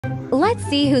Let's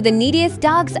see who the neediest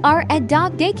dogs are at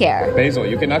dog daycare. Basil,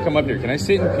 you cannot come up here. Can I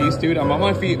sit in peace, dude? I'm on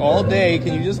my feet all day.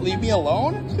 Can you just leave me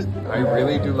alone? I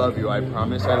really do love you. I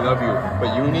promise I love you.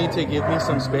 But you need to give me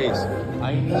some space.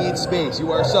 I need space.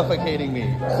 You are suffocating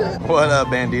me. What up,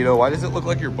 Bandito? Why does it look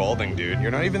like you're balding, dude? You're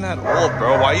not even that old,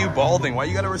 bro. Why are you balding? Why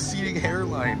you got a receding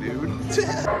hairline, dude?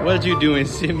 What you doing,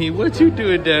 Simmy? What you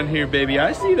doing down here, baby?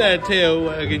 I see that tail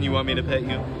wagging. You want me to pet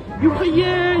you?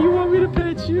 Yeah, you want me to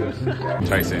pet you?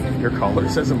 Tyson, your collar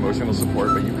says emotional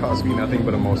support, but you caused me nothing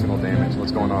but emotional damage.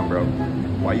 What's going on, bro?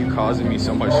 Why are you causing me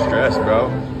so much stress, bro?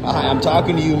 Hi, I'm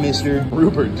talking to you, Mr.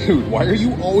 Rupert. Dude, why are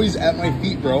you always at my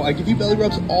feet, bro? I give you belly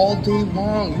rubs all day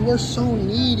long. You are so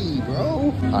needy,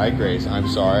 bro. Hi, Grace. I'm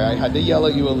sorry. I had to yell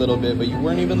at you a little bit, but you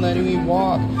weren't even letting me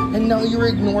walk. And now you're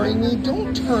ignoring me?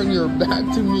 Don't turn your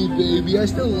back to me, baby. I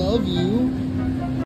still love you.